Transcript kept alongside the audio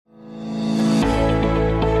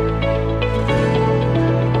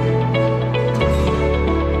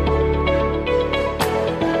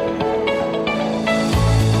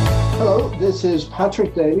This is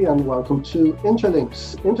Patrick Daly and welcome to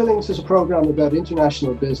Interlinks. Interlinks is a program about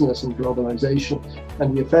international business and globalization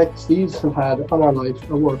and the effects these have had on our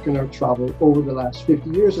life, our work and our travel over the last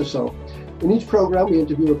 50 years or so. In each program, we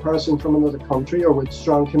interview a person from another country or with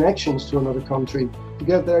strong connections to another country to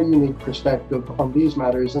get their unique perspective on these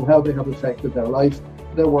matters and how they have affected their life,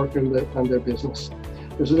 their work and their business.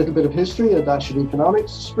 There's a little bit of history, a dash of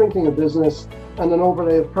economics, sprinkling of business, and an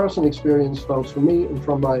overlay of personal experience both from me and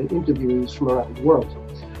from my interviewees from around the world.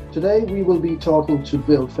 Today we will be talking to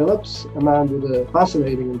Bill Phillips, a man with a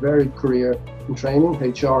fascinating and varied career in training,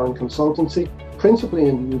 HR and consultancy, principally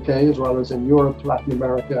in the UK as well as in Europe, Latin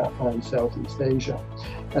America and Southeast Asia.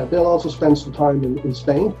 Bill also spent some time in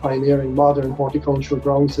Spain, pioneering modern horticultural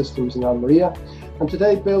growing systems in Almeria. And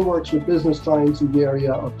today Bill works with business clients in the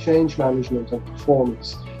area of change management and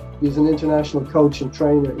performance. He's an international coach and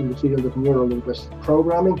trainer in the field of neuro-linguistic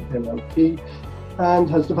programming, NLP, and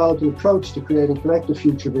has developed an approach to creating collective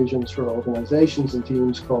future visions for organizations and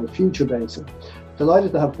teams called Future Basing.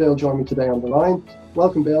 Delighted to have Bill join me today on the line.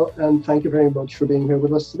 Welcome, Bill, and thank you very much for being here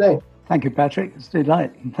with us today. Thank you, Patrick. It's a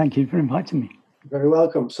delight, and thank you for inviting me. Very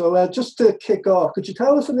welcome. So just to kick off, could you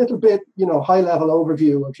tell us a little bit, high-level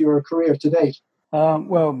overview of your career to date?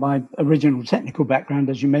 Well, my original technical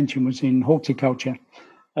background, as you mentioned, was in horticulture.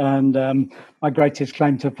 And my greatest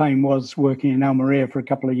claim to fame was working in Almeria for a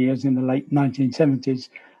couple of years in the late 1970s,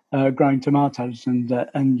 growing tomatoes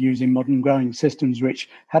and using modern growing systems, which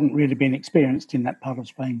hadn't really been experienced in that part of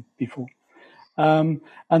Spain before. And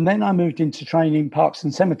then I moved into training parks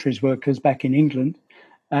and cemeteries workers back in England.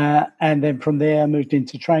 And then from there, I moved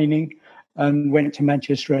into training and went to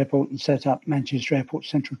Manchester Airport and set up Manchester Airport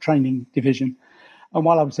Central Training Division. And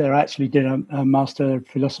while I was there, I actually did a Master of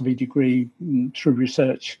Philosophy degree through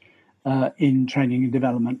research in training and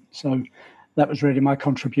development. So that was really my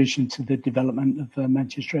contribution to the development of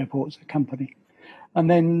Manchester Airport as a company. And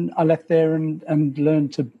then I left there and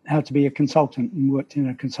learned how to be a consultant and worked in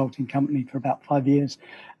a consulting company for about 5 years.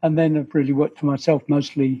 And then I've really worked for myself,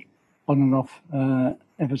 mostly on and off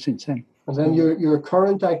ever since then. And then your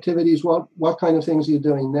current activities, what kind of things are you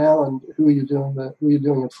doing now, and who are you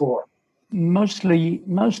doing it for? Mostly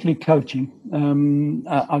coaching.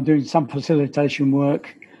 I'm doing some facilitation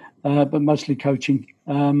work, but mostly coaching.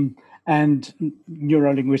 And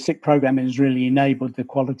neuro-linguistic programming has really enabled the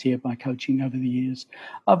quality of my coaching over the years.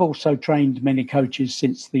 I've also trained many coaches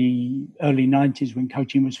since the early 90s when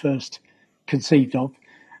coaching was first conceived of,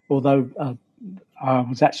 although I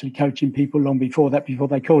was actually coaching people long before that, before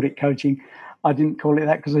they called it coaching. I didn't call it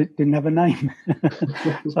that because it didn't have a name.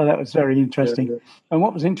 So that was very interesting. Yeah. And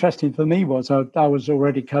what was interesting for me was I was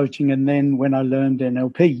already coaching, and then when I learned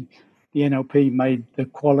NLP, the NLP made the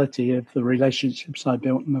quality of the relationships I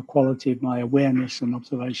built and the quality of my awareness and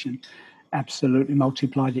observation absolutely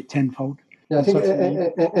multiplied it tenfold. Yeah, I think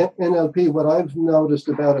NLP, what I've noticed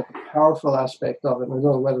about it, the powerful aspect of it, and I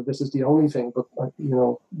don't know whether this is the only thing, but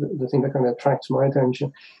the thing that kind of attracts my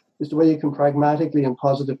attention is the way you can pragmatically and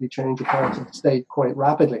positively change a person's state quite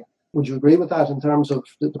rapidly. Would you agree with that in terms of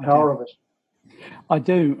the power of it? I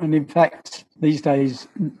do. And in fact, these days,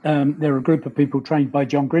 there are a group of people trained by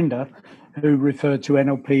John Grinder who refer to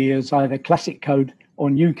NLP as either classic code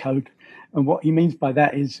or new code. And what he means by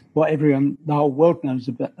that is what the whole world knows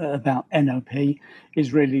about NLP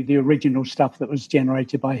is really the original stuff that was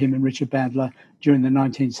generated by him and Richard Bandler during the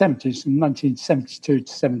 1970s, from 1972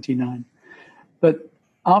 to 79. But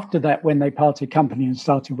after that, when they parted company and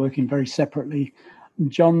started working very separately,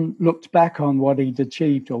 John looked back on what he'd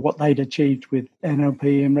achieved or what they'd achieved with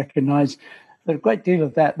NLP and recognized that a great deal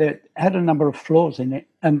of that had a number of flaws in it.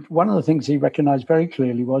 And one of the things he recognized very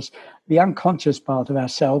clearly was the unconscious part of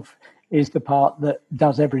ourself is the part that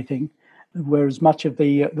does everything. Whereas much of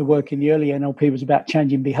the work in the early NLP was about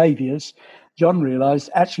changing behaviors, John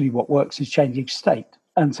realized actually what works is changing state.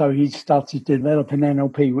 And so he started to develop an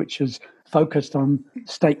NLP which is focused on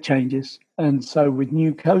state changes. And so with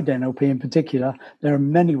new code NLP in particular, there are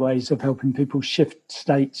many ways of helping people shift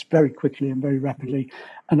states very quickly and very rapidly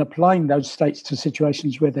and applying those states to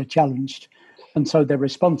situations where they're challenged. And so their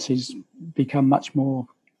responses become much more...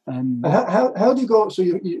 How do you go? So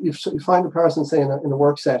you find a person, say, in a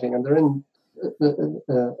work setting, and they're in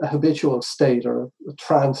a habitual state or a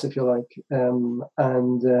trance, if you like,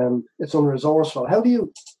 and it's unresourceful. How do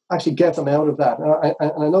you actually get them out of that?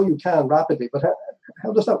 And I know you can rapidly, but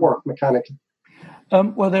how does that work mechanically?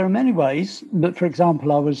 Well, there are many ways. But for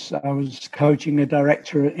example, I was coaching a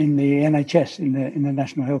director in the NHS, in the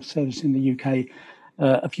National Health Service in the UK,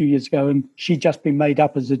 a few years ago, and she'd just been made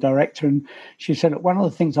up as a director. And she said, one of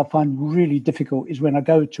the things I find really difficult is when I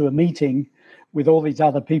go to a meeting with all these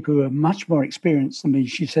other people who are much more experienced than me.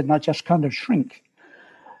 She said, and I just kind of shrink.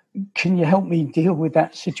 Can you help me deal with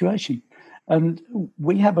that situation? And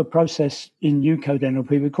we have a process in UCode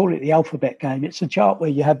NLP. We call it the alphabet game. It's a chart where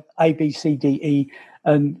you have A, B, C, D, E,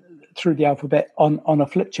 and through the alphabet on a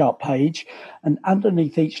flip chart page. And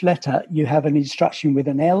underneath each letter, you have an instruction with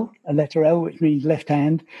an L, a letter L, which means left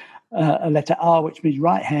hand, a letter R, which means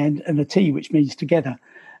right hand, and a T, which means together.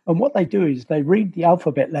 And what they do is they read the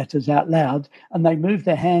alphabet letters out loud, and they move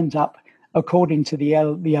their hands up according to the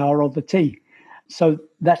L, the R, or the T. So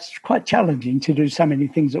that's quite challenging to do so many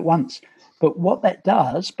things at once. But what that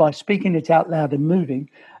does, by speaking it out loud and moving,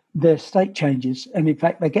 their state changes. And in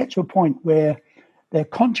fact, they get to a point where their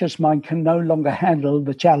conscious mind can no longer handle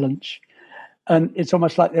the challenge. And it's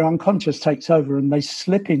almost like their unconscious takes over and they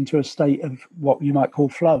slip into a state of what you might call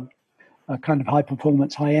flow, a kind of high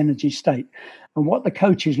performance, high energy state. And what the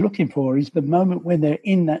coach is looking for is the moment when they're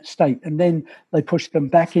in that state, and then they push them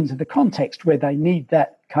back into the context where they need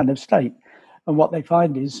that kind of state. And what they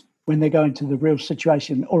find is when they go into the real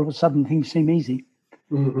situation, all of a sudden things seem easy.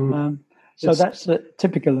 Mm-hmm. So that's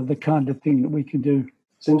typical of the kind of thing that we can do.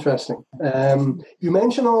 It's interesting. You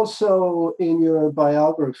mentioned also in your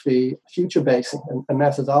biography future basing, a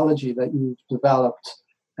methodology that you've developed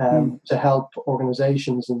to help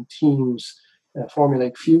organizations and teams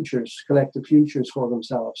formulate futures, collective futures for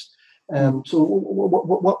themselves. So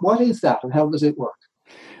what is that and how does it work?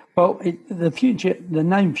 Well, the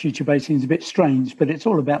name future basing is a bit strange, but it's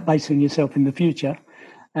all about basing yourself in the future.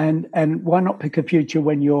 And why not pick a future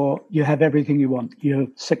when you have everything you want, you're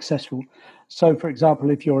successful. So, for example,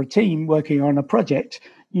 if you're a team working on a project,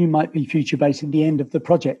 you might be future basing the end of the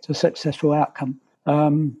project, a successful outcome.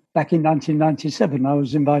 Back in 1997, I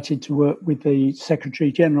was invited to work with the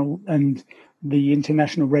Secretary General and the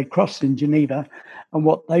International Red Cross in Geneva. And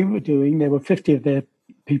what they were doing, there were 50 of their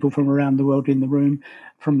people from around the world in the room,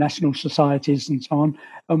 from national societies and so on.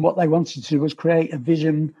 And what they wanted to do was create a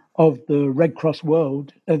vision of the Red Cross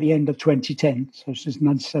world at the end of 2010. So this is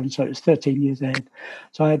 97, so it was 13 years ahead.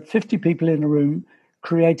 So I had 50 people in a room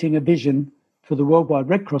creating a vision for the worldwide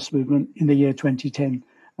Red Cross movement in the year 2010.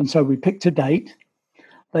 And so we picked a date.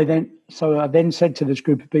 I then said to this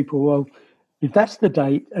group of people, well, if that's the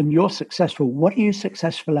date and you're successful, what are you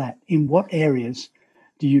successful at? In what areas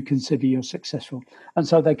do you consider you're successful? And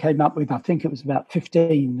so they came up with, I think it was about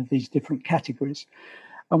 15 of these different categories.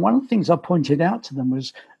 And one of the things I pointed out to them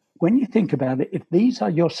was, when you think about it, if these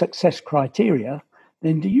are your success criteria,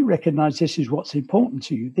 then do you recognize this is what's important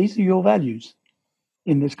to you? These are your values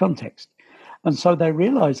in this context. And so they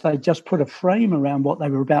realized they just put a frame around what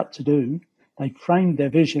they were about to do. They framed their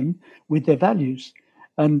vision with their values.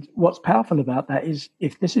 And what's powerful about that is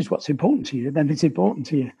if this is what's important to you, then it's important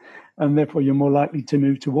to you. And therefore, you're more likely to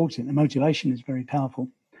move towards it. The motivation is very powerful.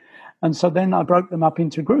 And so then I broke them up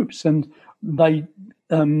into groups, and they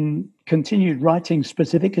continued writing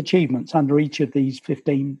specific achievements under each of these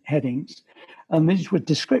 15 headings. And these were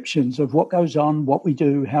descriptions of what goes on, what we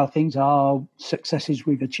do, how things are, successes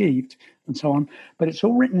we've achieved, and so on. But it's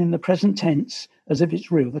all written in the present tense as if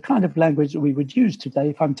it's real, the kind of language that we would use today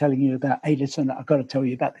if I'm telling you about, hey, listen, I've got to tell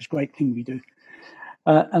you about this great thing we do.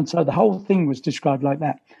 And so the whole thing was described like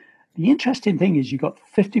that. The interesting thing is you got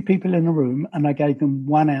 50 people in a room, and I gave them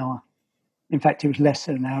 1 hour. In fact, it was less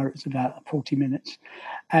than an hour. It was about 40 minutes.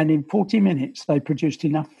 And in 40 minutes, they produced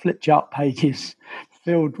enough flip chart pages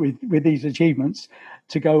filled with these achievements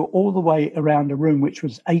to go all the way around a room which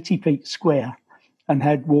was 80 feet square and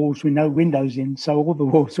had walls with no windows in. So all the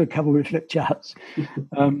walls were covered with flip charts.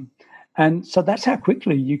 And so that's how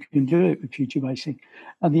quickly you can do it with future basing.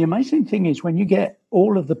 And the amazing thing is when you get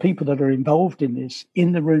all of the people that are involved in this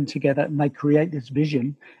in the room together and they create this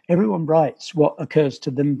vision, everyone writes what occurs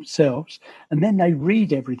to themselves, and then they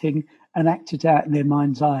read everything and act it out in their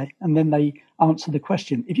mind's eye. And then they answer the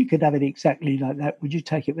question, if you could have it exactly like that, would you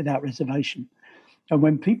take it without reservation? And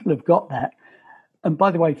when people have got that, and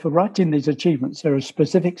by the way, for writing these achievements, there are a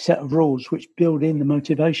specific set of rules which build in the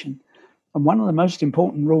motivation. And one of the most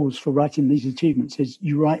important rules for writing these achievements is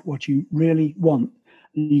you write what you really want,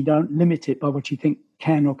 and you don't limit it by what you think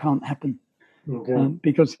can or can't happen. Okay.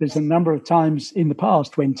 Because there's a number of times in the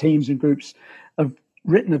past when teams and groups have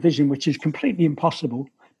written a vision which is completely impossible,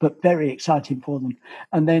 but very exciting for them.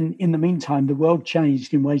 And then in the meantime, the world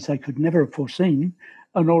changed in ways they could never have foreseen.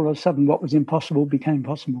 And all of a sudden, what was impossible became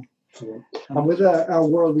possible. Yeah. And with our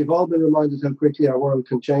world, we've all been reminded how quickly our world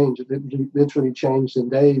can change. It literally changed in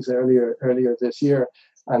days earlier this year.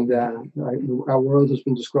 And our world has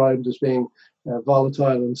been described as being volatile,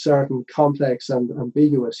 uncertain, complex, and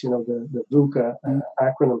ambiguous. The VUCA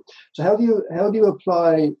acronym. So how do you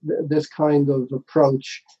apply this kind of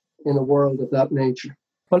approach in a world of that nature?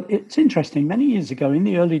 Well, it's interesting. Many years ago, in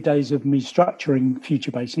the early days of me structuring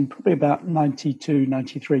Future Basing, probably about 92,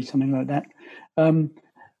 93, something like that,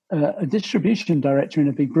 a distribution director in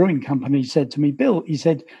a big brewing company said to me, Bill, he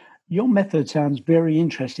said, your method sounds very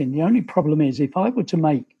interesting. The only problem is if I were to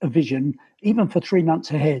make a vision, even for 3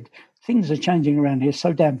 months ahead, things are changing around here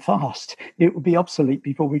so damn fast, it would be obsolete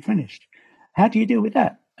before we finished. How do you deal with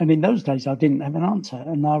that? And in those days, I didn't have an answer.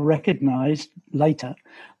 And I recognized later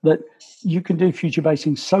that you can do future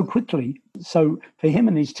basing so quickly. So for him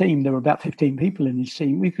and his team, there were about 15 people in his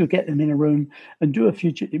team. We could get them in a room and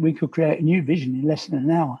we could create a new vision in less than an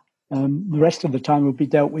hour. The rest of the time would be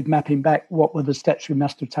dealt with mapping back what were the steps we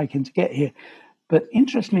must have taken to get here. But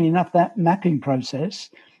interestingly enough, that mapping process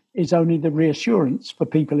is only the reassurance for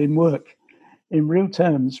people in work. In real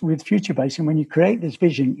terms, with future basing, when you create this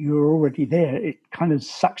vision, you're already there. It kind of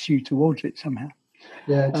sucks you towards it somehow.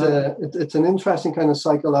 Yeah, it's an interesting kind of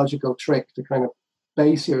psychological trick to kind of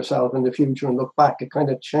base yourself in the future and look back. It kind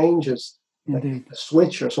of changes like a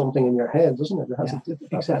switch or something in your head, doesn't it? It has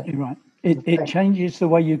exactly right. It changes the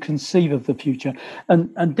way you conceive of the future.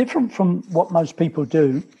 And different from what most people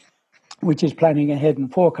do, which is planning ahead and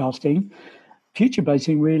forecasting, future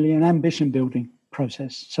basing really an ambition building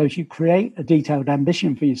process. So if you create a detailed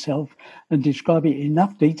ambition for yourself and describe it in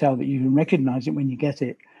enough detail that you can recognize it when you get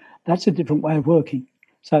it, that's a different way of working.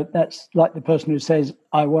 So that's like the person who says,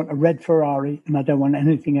 I want a red Ferrari and I don't want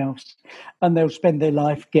anything else. And they'll spend their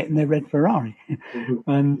life getting their red Ferrari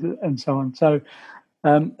and so on. So,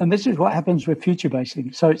 and this is what happens with future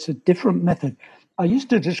basing. So it's a different method. I used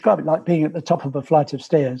to describe it like being at the top of a flight of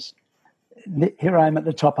stairs. Here I am at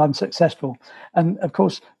the top, I'm successful. And of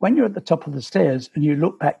course, when you're at the top of the stairs and you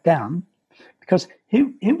look back down, because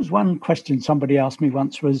here was one question somebody asked me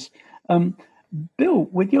once was, Bill,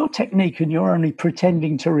 with your technique and you're only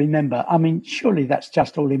pretending to remember, I mean, surely that's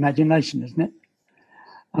just all imagination, isn't it?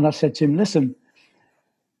 And I said to him, listen,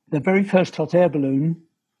 the very first hot air balloon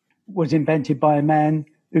was invented by a man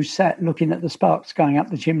who sat looking at the sparks going up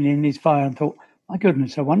the chimney in his fire and thought, my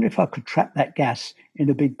goodness, I wonder if I could trap that gas in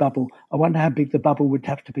a big bubble. I wonder how big the bubble would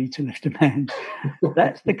have to be to lift a man.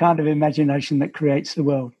 That's the kind of imagination that creates the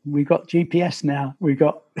world. We've got GPS now. We've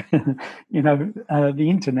got, the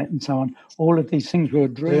internet and so on. All of these things were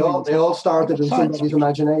dreaming. They all started in somebody's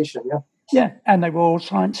imagination, yeah? Yeah, and they were all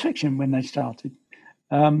science fiction when they started.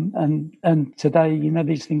 And today,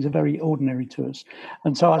 these things are very ordinary to us.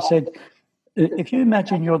 And so I said, if you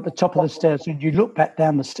imagine you're at the top of the stairs and you look back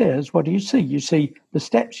down the stairs, what do you see? You see the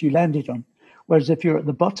steps you landed on. Whereas if you're at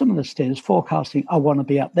the bottom of the stairs forecasting, I want to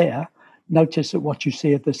be up there, notice that what you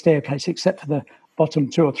see at the staircase, except for the bottom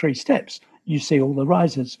 2 or 3 steps, you see all the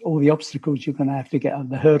rises, all the obstacles you're going to have to get over,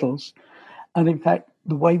 the hurdles. And in fact,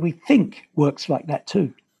 the way we think works like that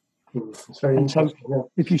too. It's very interesting.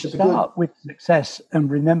 So if you start with success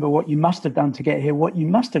and remember what you must have done to get here, what you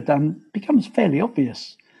must have done becomes fairly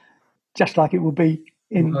obvious. Just like it will be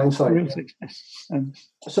in hindsight, real success.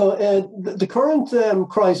 So the current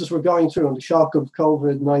crisis we're going through and the shock of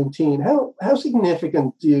COVID-19, how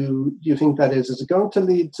significant do you think that is? Is it going to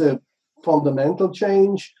lead to fundamental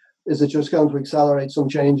change? Is it just going to accelerate some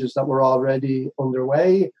changes that were already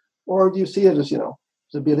underway? Or do you see it as, there'll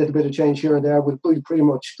be a little bit of change here and there, we'll pretty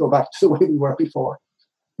much go back to the way we were before?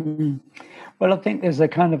 Mm-hmm. Well, I think there's a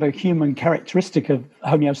kind of a human characteristic of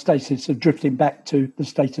homeostasis, of drifting back to the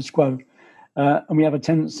status quo. And we have a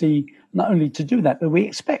tendency not only to do that, but we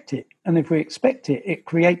expect it. And if we expect it, it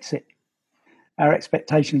creates it. Our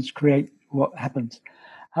expectations create what happens.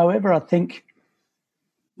 However, I think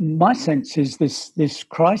my sense is this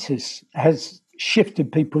crisis has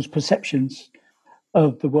shifted people's perceptions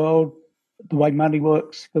of the world, the way money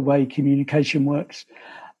works, the way communication works.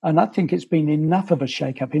 And I think it's been enough of a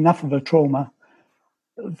shake-up, enough of a trauma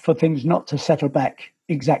for things not to settle back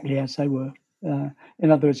exactly as they were. In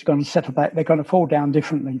other words, they're going to settle back. They're going to fall down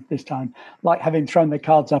differently this time, like having thrown their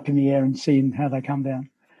cards up in the air and seeing how they come down.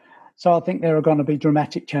 So I think there are going to be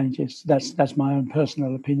dramatic changes. That's my own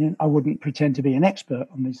personal opinion. I wouldn't pretend to be an expert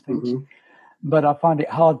on these things, but I find it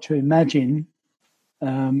hard to imagine,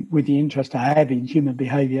 with the interest I have in human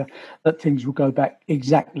behaviour, that things will go back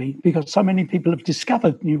exactly, because so many people have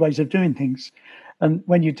discovered new ways of doing things. And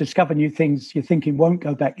when you discover new things, your thinking won't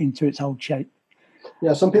go back into its old shape.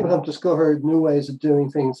 Yeah, some people have discovered new ways of doing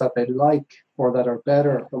things that they like, or that are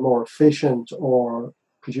better, or more efficient, or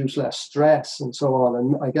produce less stress, and so on.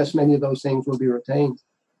 And I guess many of those things will be retained.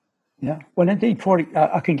 Yeah, well, indeed,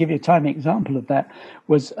 I can give you a tiny example of that.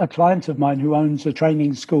 Was a client of mine who owns a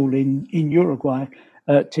training school in Uruguay,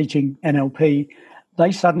 teaching NLP.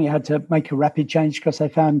 They suddenly had to make a rapid change because they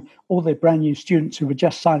found all their brand new students who were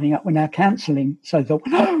just signing up were now cancelling. So they thought,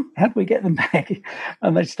 no, how do we get them back?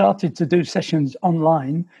 And they started to do sessions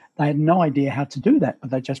online. They had no idea how to do that, but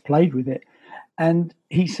they just played with it. And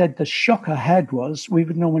he said the shock I had was we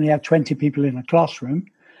would normally have 20 people in a classroom.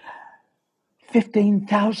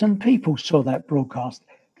 15,000 people saw that broadcast.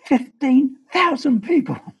 15,000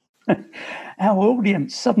 people. Our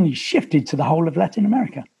audience suddenly shifted to the whole of Latin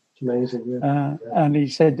America. It's amazing. Yeah. And he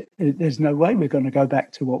said, there's no way we're going to go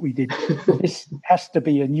back to what we did. This has to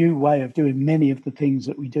be a new way of doing many of the things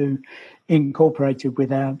that we do, incorporated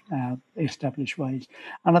with our established ways.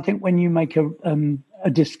 And I think when you make a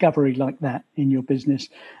discovery like that in your business,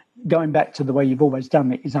 going back to the way you've always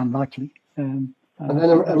done it is unlikely. And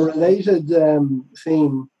then a related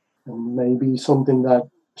theme, and maybe something that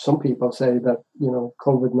some people say that,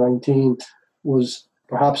 COVID-19 was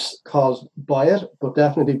perhaps caused by it, but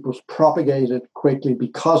definitely was propagated quickly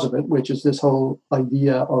because of it, which is this whole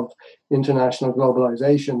idea of international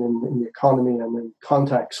globalization in the economy and in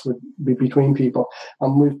contacts between people.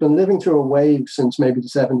 And we've been living through a wave since maybe the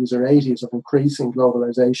 70s or 80s of increasing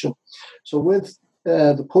globalization. So with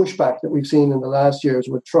the pushback that we've seen in the last years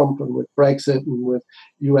with Trump and with Brexit and with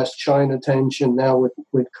US-China tension, now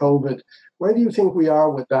with COVID, where do you think we are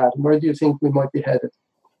with that? And where do you think we might be headed?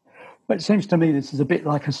 Well, it seems to me this is a bit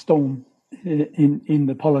like a storm in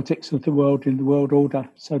the politics of the world, in the world order,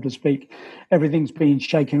 so to speak. Everything's being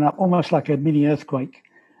shaken up, almost like a mini earthquake,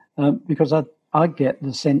 because I get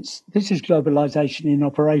the sense this is globalization in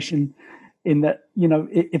operation. In that,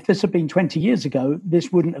 if this had been 20 years ago,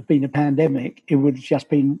 this wouldn't have been a pandemic. It would have just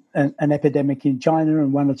been an epidemic in China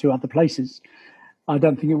and one or two other places. I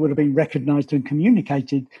don't think it would have been recognised and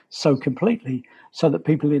communicated so completely, so that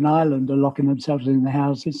people in Ireland are locking themselves in the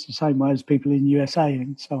houses the same way as people in USA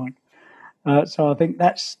and so on. So I think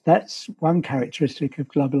that's one characteristic of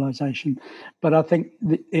globalisation. But I think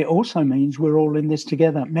it also means we're all in this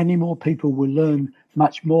together. Many more people will learn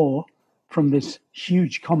much more from this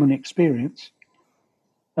huge common experience,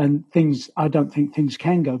 and I don't think things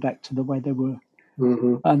can go back to the way they were.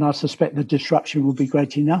 Mm-hmm. And I suspect the disruption will be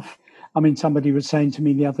great enough. I mean, somebody was saying to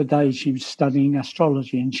me the other day, she was studying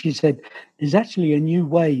astrology, and she said, there's actually a new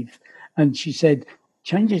wave. And she said,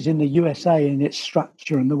 changes in the USA and its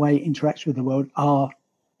structure and the way it interacts with the world are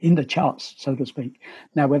in the charts, so to speak.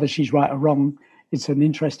 Now, whether she's right or wrong, it's an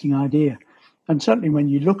interesting idea. And certainly when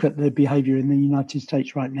you look at the behaviour in the United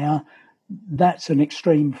States right now, that's an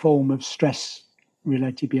extreme form of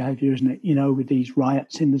stress-related behaviour, isn't it? With these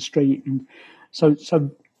riots in the street. And so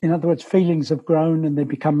in other words, feelings have grown and they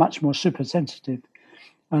become much more super sensitive.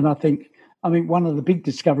 And one of the big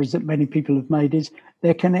discoveries that many people have made is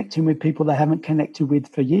they're connecting with people they haven't connected with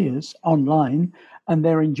for years online, and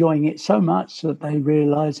they're enjoying it so much that they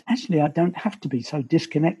realise, actually, I don't have to be so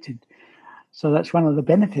disconnected. So that's one of the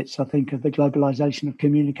benefits, I think, of the globalisation of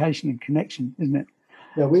communication and connection, isn't it?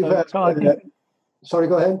 Yeah, sorry,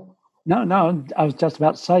 go ahead. No, I was just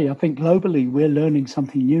about to say, I think globally we're learning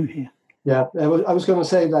something new here. Yeah, I was going to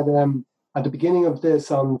say that at the beginning of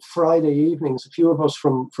this, on Friday evenings, a few of us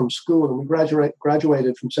from school, and we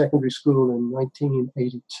graduated from secondary school in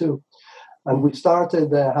 1982, and we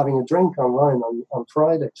started having a drink online on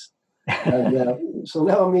Fridays. And so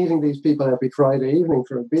now I'm meeting these people every Friday evening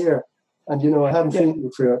for a beer, and I haven't seen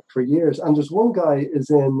them for years. And there's one guy is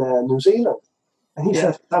in New Zealand. And he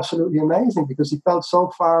said it's absolutely amazing because he felt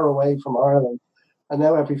so far away from Ireland. And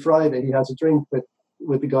now every Friday he has a drink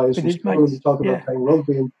with the guys from school. We talk about playing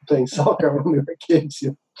rugby and playing soccer when we were kids.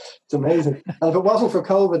 It's amazing. And if it wasn't for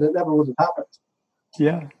COVID, it never would have happened.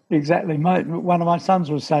 Yeah, exactly. One of my sons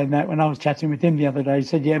was saying that when I was chatting with him the other day. He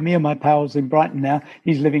said, me and my pals in Brighton now,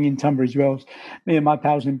 he's living in Tunbridge Wells, me and my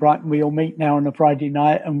pals in Brighton, we all meet now on a Friday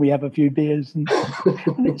night and we have a few beers. And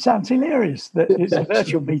it sounds hilarious that it's a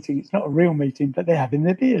virtual meeting. It's not a real meeting, but they're having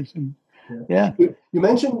their beers. And You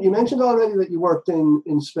mentioned already that you worked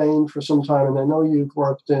in Spain for some time, and I know you've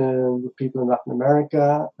worked with people in Latin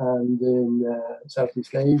America and in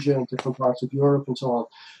Southeast Asia and different parts of Europe and so on.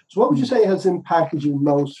 So what would you say has impacted you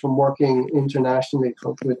most from working internationally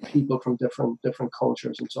with people from different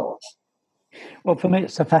cultures and so on? Well, for me,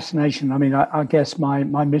 it's a fascination. I mean, I guess my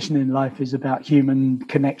mission in life is about human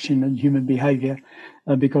connection and human behaviour,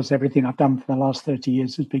 because everything I've done for the last 30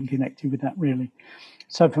 years has been connected with that, really.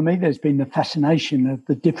 So for me, there's been the fascination of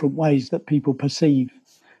the different ways that people perceive.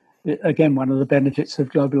 Again, one of the benefits of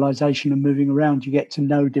globalization and moving around, you get to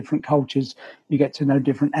know different cultures, you get to know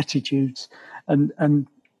different attitudes. And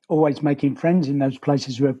always making friends in those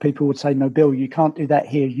places where people would say, no, Bill, you can't do that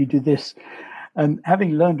here, you do this. And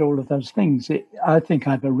having learned all of those things, I think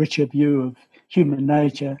I have a richer view of human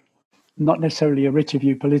nature, not necessarily a richer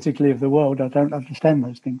view politically of the world. I don't understand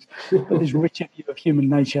those things, but this richer view of human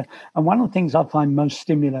nature. And one of the things I find most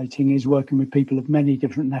stimulating is working with people of many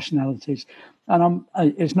different nationalities. And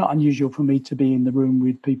it's not unusual for me to be in the room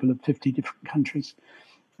with people of 50 different countries.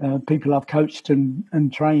 People I've coached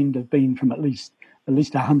and trained have been from at least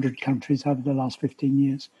 100 countries over the last 15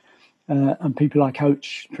 years. And people I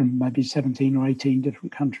coach from maybe 17 or 18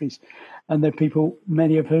 different countries. And they're people,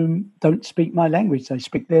 many of whom don't speak my language. They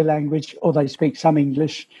speak their language or they speak some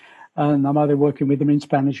English. And I'm either working with them in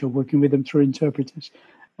Spanish or working with them through interpreters.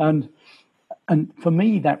 And for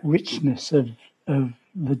me, that richness of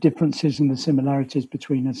the differences and the similarities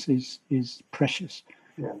between us is precious.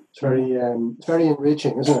 Yeah, it's very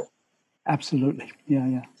enriching, isn't it? Absolutely.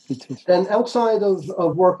 Yeah, it is. And outside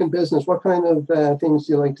of work and business, what kind of things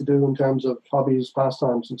do you like to do in terms of hobbies,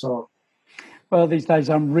 pastimes, and so on? Well, these days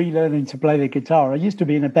I'm relearning to play the guitar. I used to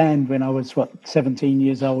be in a band when I was, 17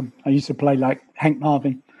 years old. I used to play like Hank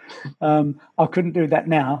Marvin. I couldn't do that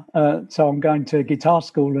now. So I'm going to guitar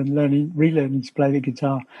school and relearning to play the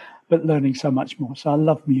guitar, but learning so much more. So I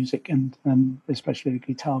love music and especially the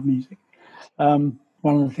guitar music.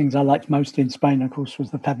 One of the things I liked most in Spain, of course, was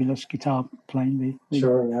the fabulous guitar playing, the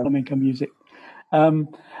flamenco music.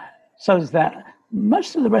 So is that.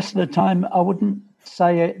 Most of the rest of the time, I wouldn't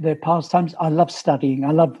say they're pastimes. I love studying.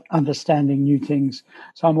 I love understanding new things.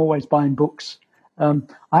 So I'm always buying books. I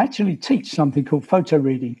actually teach something called photo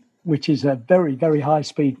reading, which is a very, very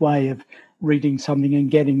high-speed way of reading something and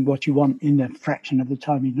getting what you want in a fraction of the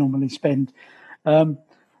time you normally spend.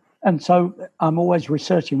 And so I'm always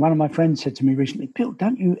researching. One of my friends said to me recently, Bill,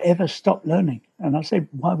 don't you ever stop learning? And I said,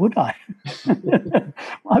 why would I?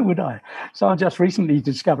 Why would I? So I'm just recently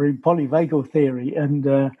discovering polyvagal theory and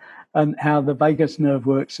how the vagus nerve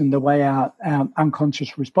works and the way our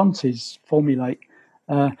unconscious responses formulate.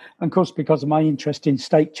 And of course, because of my interest in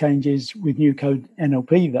state changes with New Code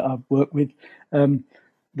NLP that I've worked with,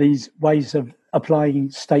 these ways of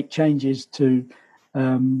applying state changes to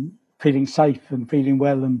feeling safe and feeling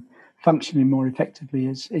well and functioning more effectively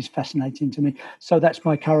is fascinating to me. So that's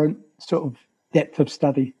my current sort of depth of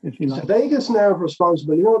study, if you like. The vagus nerve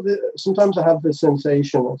responsible. Sometimes I have this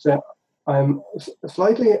sensation that I'm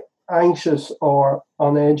slightly anxious or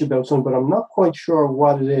on edge about something, but I'm not quite sure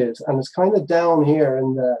what it is, and it's kind of down here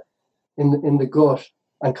in the gut,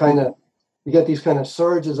 and kind of you get these kind of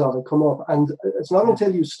surges of it come up, and it's not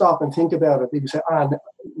until you stop and think about it that you say,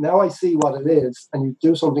 now I see what it is, and you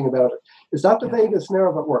do something about it. Is that the vagus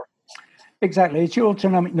nerve at work? Exactly. It's your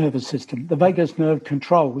autonomic nervous system. The vagus nerve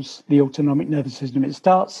controls the autonomic nervous system. It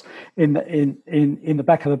starts in the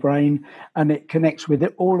back of the brain, and it connects with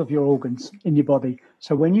all of your organs in your body.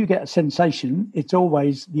 So when you get a sensation, it's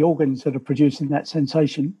always the organs that are producing that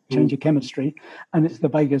sensation, change of chemistry, and it's the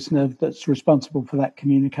vagus nerve that's responsible for that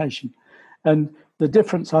communication. And the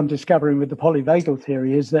difference I'm discovering with the polyvagal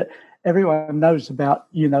theory is that everyone knows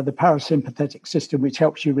about, the parasympathetic system, which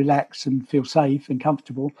helps you relax and feel safe and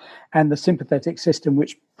comfortable, and the sympathetic system,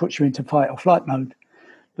 which puts you into fight or flight mode.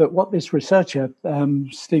 But what this researcher,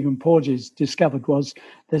 Stephen Porges, discovered was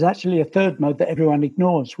there's actually a third mode that everyone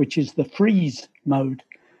ignores, which is the freeze mode.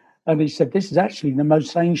 And he said this is actually the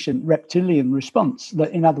most ancient reptilian response. That,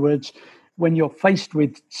 in other words, when you're faced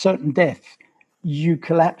with certain death, you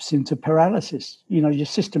collapse into paralysis. Your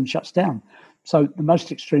system shuts down. So the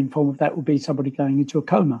most extreme form of that would be somebody going into a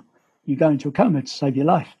coma. You go into a coma to save your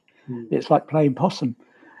life. It's like playing possum.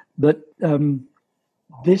 But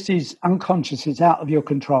this is unconscious. It's out of your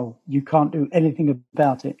control. You can't do anything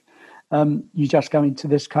about it. You just go into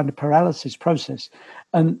this kind of paralysis process.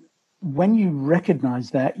 And when you recognize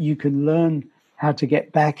that, you can learn how to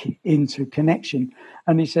get back into connection.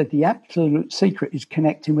 And he said the absolute secret is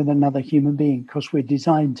connecting with another human being, because we're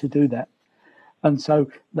designed to do that. And so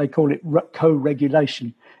they call it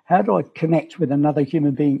co-regulation. How do I connect with another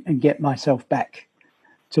human being and get myself back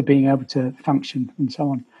to being able to function and so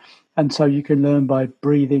on? And so you can learn by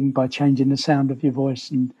breathing, by changing the sound of your voice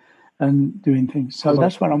and doing things. So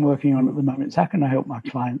that's what I'm working on at the moment. So how can I help my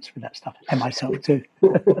clients with that stuff and myself too?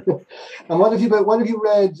 And what have you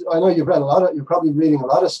read? I know you've read a lot. You're probably reading a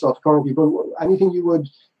lot of stuff currently, but anything you would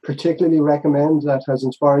particularly recommend that has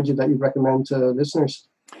inspired you that you'd recommend to listeners?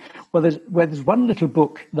 Well, there's one little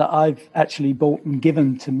book that I've actually bought and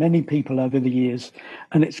given to many people over the years,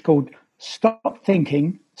 and it's called Stop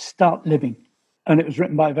Thinking, Start Living. And it was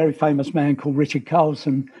written by a very famous man called Richard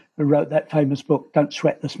Carlson, who wrote that famous book, Don't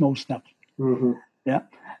Sweat the Small Stuff. Mm-hmm. Yeah.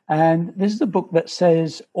 And this is a book that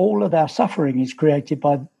says all of our suffering is created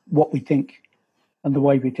by what we think and the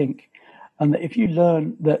way we think. And that if you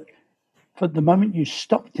learn that for the moment you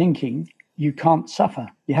stop thinking, you can't suffer.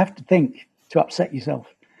 You have to think to upset yourself.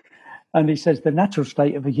 And he says the natural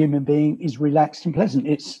state of a human being is relaxed and pleasant.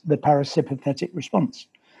 It's the parasympathetic response.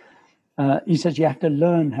 He says you have to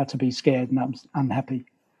learn how to be scared and unhappy.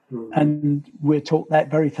 Mm-hmm. And we're taught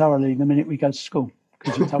that very thoroughly the minute we go to school,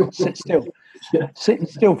 because you're told to sit still. Yeah. Sitting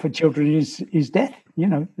still for children is death. You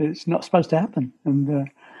know, it's not supposed to happen. And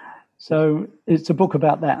so it's a book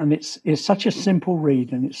about that. And it's such a simple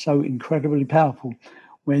read, and it's so incredibly powerful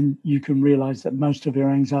when you can realize that most of your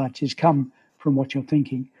anxieties come from what you're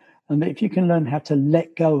thinking. And that if you can learn how to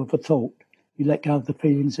let go of a thought, you let go of the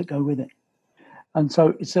feelings that go with it. And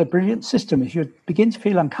so it's a brilliant system. If you begin to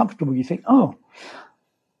feel uncomfortable, you think, oh,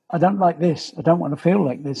 I don't like this. I don't want to feel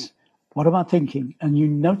like this. What am I thinking? And you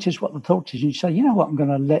notice what the thought is. You say, you know what, I'm going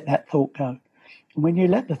to let that thought go. And when you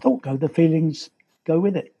let the thought go, the feelings go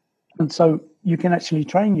with it. And so you can actually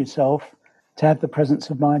train yourself to have the presence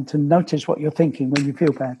of mind to notice what you're thinking when you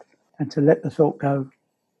feel bad and to let the thought go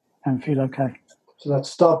and feel okay. So that's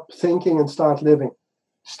Stop Thinking and Start Living.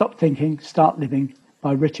 Stop Thinking, Start Living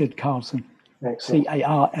by Richard Carlson. Excellent.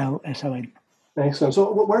 Carlson. Excellent.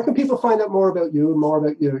 So where can people find out more about you, more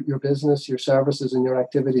about your business, your services and your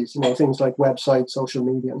activities, you know, things like websites, social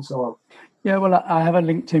media and so on? Yeah, well, I have a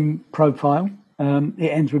LinkedIn profile. It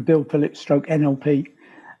ends with Bill Phillips / NLP.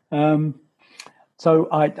 So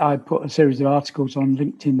I put a series of articles on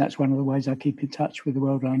LinkedIn. That's one of the ways I keep in touch with the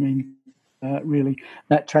world I'm in, really.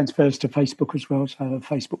 That transfers to Facebook as well, so I have a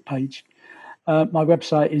Facebook page. My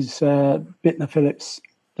website is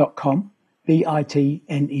bitnerphillips.com,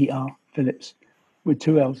 BITNER Phillips, with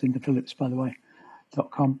 2 L's in the Phillips, by the way,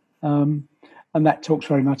 .com. And that talks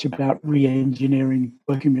very much about re-engineering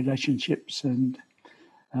working relationships and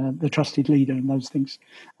the trusted leader and those things.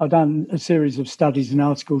 I've done a series of studies and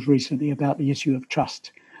articles recently about the issue of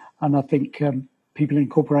trust. And I think people in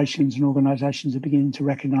corporations and organizations are beginning to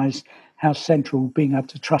recognize how central being able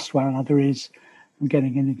to trust one another is in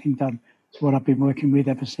getting anything done. It's what I've been working with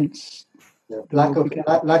ever since. Yeah.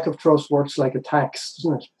 Lack of trust works like a tax,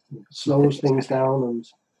 doesn't it? It slows things down and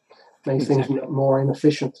makes things more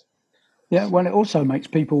inefficient. Yeah, well, it also makes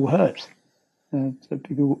people hurt. So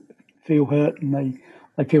people feel hurt and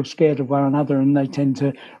they feel scared of one another, and they tend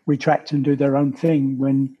to retract and do their own thing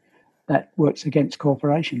when that works against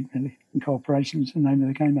cooperation, really. And cooperation is the name of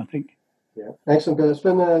the game, I think. Yeah, excellent. It's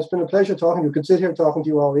been a pleasure talking to you. We could sit here talking to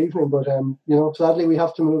you all evening, but you know, sadly we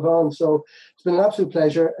have to move on. So it's been an absolute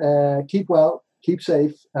pleasure. Keep well, keep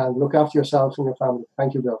safe, and look after yourselves and your family.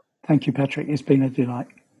 Thank you, Bill. Thank you, Patrick. It's been a delight.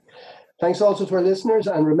 Thanks also to our listeners,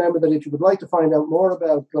 and remember that if you would like to find out more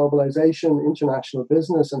about globalization, international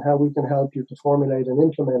business, and how we can help you to formulate and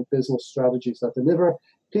implement business strategies that deliver,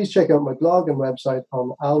 please check out my blog and website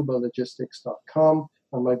on albalogistics.com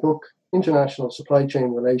and my book, International Supply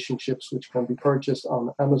Chain Relationships, which can be purchased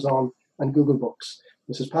on Amazon and Google Books.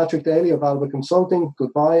 This is Patrick Daly of Alba Consulting.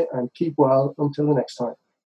 Goodbye and keep well until the next time.